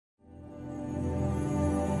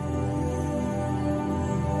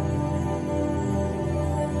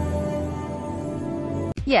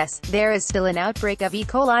Yes, there is still an outbreak of E.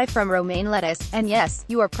 coli from romaine lettuce, and yes,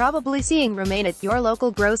 you are probably seeing romaine at your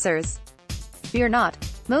local grocers. Fear not.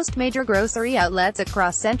 Most major grocery outlets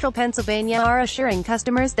across central Pennsylvania are assuring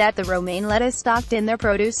customers that the romaine lettuce stocked in their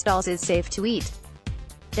produce stalls is safe to eat.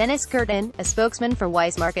 Dennis Curtin, a spokesman for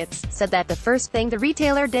Weis Markets, said that the first thing the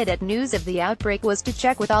retailer did at news of the outbreak was to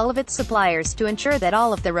check with all of its suppliers to ensure that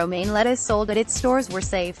all of the romaine lettuce sold at its stores were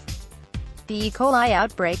safe. The E. coli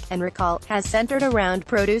outbreak, and recall, has centered around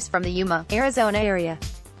produce from the Yuma, Arizona area.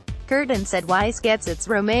 Curtin said Weis gets its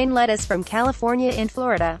romaine lettuce from California and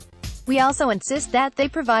Florida. We also insist that they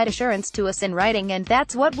provide assurance to us in writing, and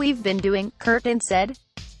that's what we've been doing, Curtin said.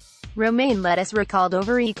 Romaine lettuce recalled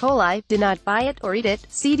over E. coli, do not buy it or eat it,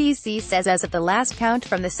 CDC says as of the last count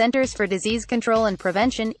from the Centers for Disease Control and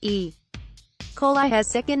Prevention. E. coli has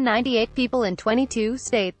sickened 98 people in 22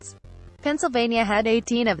 states. Pennsylvania had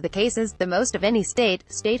 18 of the cases, the most of any state.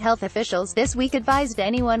 State health officials this week advised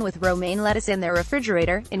anyone with romaine lettuce in their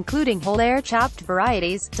refrigerator, including whole or chopped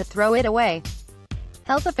varieties, to throw it away.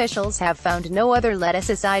 Health officials have found no other lettuce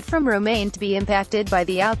aside from romaine to be impacted by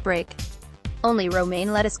the outbreak. Only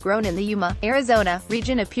romaine lettuce grown in the Yuma, Arizona,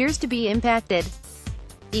 region appears to be impacted.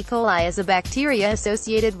 E. coli is a bacteria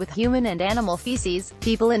associated with human and animal feces.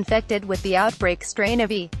 People infected with the outbreak strain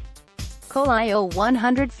of E. coli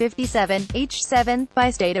O157H7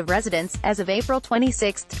 by state of residence, as of April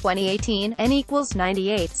 26, 2018, N equals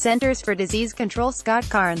 98. Centers for Disease Control. Scott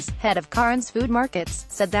Carnes, head of Carnes Food Markets,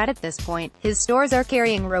 said that at this point, his stores are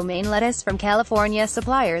carrying romaine lettuce from California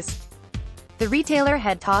suppliers. The retailer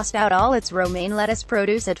had tossed out all its romaine lettuce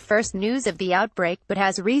produce at first news of the outbreak, but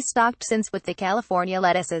has restocked since with the California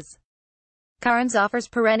lettuces. Carnes offers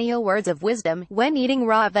perennial words of wisdom. When eating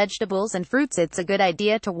raw vegetables and fruits, it's a good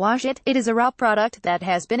idea to wash it. It is a raw product that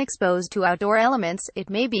has been exposed to outdoor elements.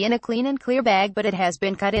 It may be in a clean and clear bag, but it has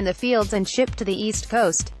been cut in the fields and shipped to the East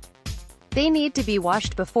Coast. They need to be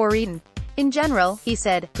washed before eaten. In general, he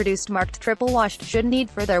said, produced marked triple washed should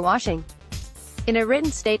need further washing. In a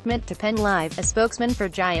written statement to Penn Live, a spokesman for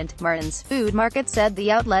Giant Martin's Food Market said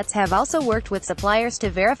the outlets have also worked with suppliers to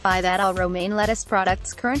verify that all romaine lettuce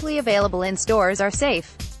products currently available in stores are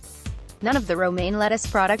safe. None of the romaine lettuce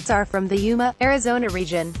products are from the Yuma, Arizona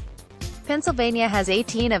region. Pennsylvania has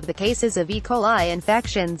 18 of the cases of E. coli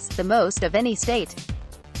infections, the most of any state.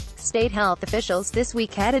 State health officials this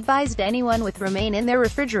week had advised anyone with romaine in their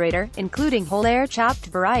refrigerator, including whole or chopped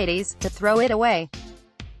varieties, to throw it away.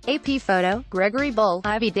 AP photo, Gregory Bull,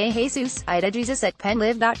 Ivy De Jesus, Ida Jesus at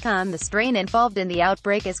PennLive.com. The strain involved in the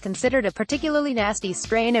outbreak is considered a particularly nasty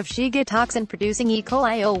strain of Shiga toxin-producing E.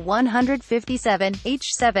 coli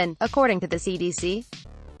O157H7, according to the CDC.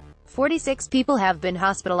 46 people have been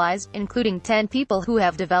hospitalized, including 10 people who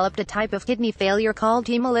have developed a type of kidney failure called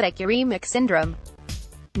hemolytic uremic syndrome.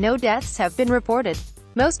 No deaths have been reported.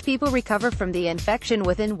 Most people recover from the infection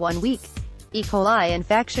within 1 week. E. coli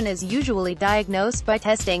infection is usually diagnosed by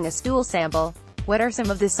testing a stool sample. What are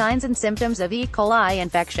some of the signs and symptoms of E. coli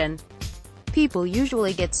infection? People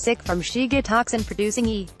usually get sick from Shiga toxin-producing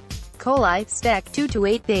E. coli, stack 2 to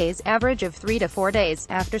 8 days, average of 3 to 4 days,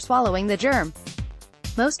 after swallowing the germ.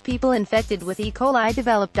 Most people infected with E. coli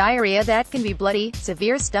develop diarrhea that can be bloody,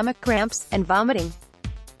 severe stomach cramps, and vomiting.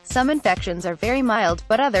 Some infections are very mild,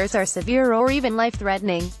 but others are severe or even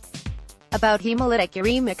life-threatening. About hemolytic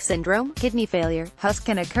uremic syndrome, kidney failure, HUS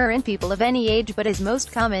can occur in people of any age but is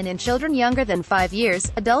most common in children younger than 5 years,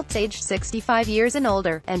 adults aged 65 years and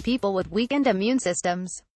older, and people with weakened immune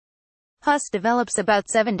systems. HUS develops about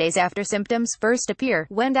 7 days after symptoms first appear,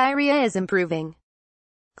 when diarrhea is improving.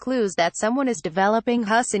 Clues that someone is developing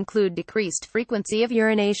HUS include decreased frequency of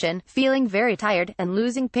urination, feeling very tired, and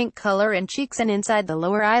losing pink color in cheeks and inside the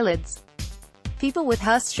lower eyelids. People with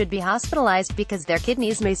HUS should be hospitalized because their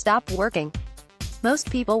kidneys may stop working. Most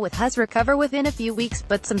people with HUS recover within a few weeks,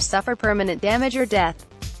 but some suffer permanent damage or death.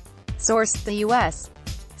 Source: the U.S.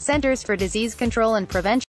 Centers for Disease Control and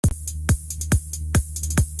Prevention.